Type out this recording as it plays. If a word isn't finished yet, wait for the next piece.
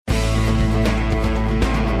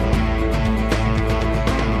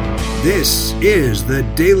This is the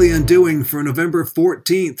Daily Undoing for November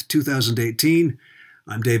 14th, 2018.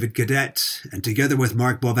 I'm David Cadet, and together with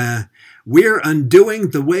Mark Bovin, we're undoing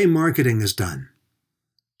the way marketing is done.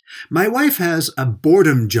 My wife has a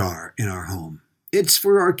boredom jar in our home. It's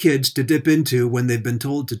for our kids to dip into when they've been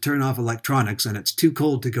told to turn off electronics and it's too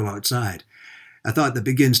cold to go outside. A thought that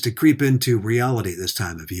begins to creep into reality this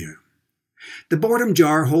time of year. The boredom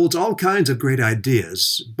jar holds all kinds of great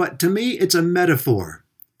ideas, but to me it's a metaphor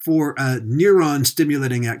for a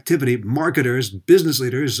neuron-stimulating activity marketers, business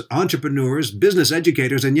leaders, entrepreneurs, business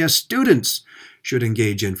educators, and yes, students should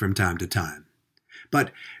engage in from time to time. But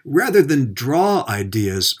rather than draw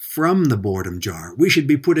ideas from the boredom jar, we should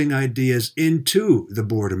be putting ideas into the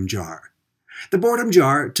boredom jar. The boredom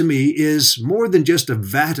jar, to me, is more than just a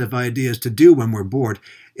vat of ideas to do when we're bored.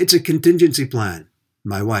 It's a contingency plan.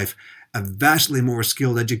 My wife, a vastly more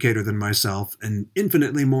skilled educator than myself and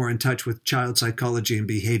infinitely more in touch with child psychology and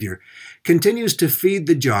behavior, continues to feed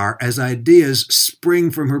the jar as ideas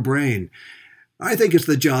spring from her brain. I think it's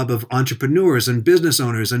the job of entrepreneurs and business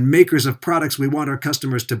owners and makers of products we want our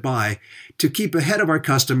customers to buy to keep ahead of our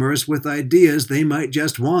customers with ideas they might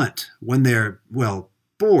just want when they're,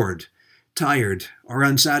 bored, tired, or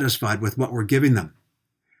unsatisfied with what we're giving them.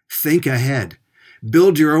 Think ahead.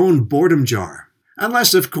 Build your own boredom jar.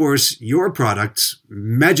 Unless, of course, your products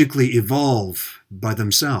magically evolve by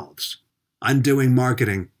themselves. Undoing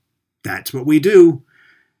marketing. That's what we do.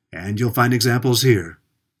 And you'll find examples here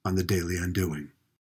on the Daily Undoing.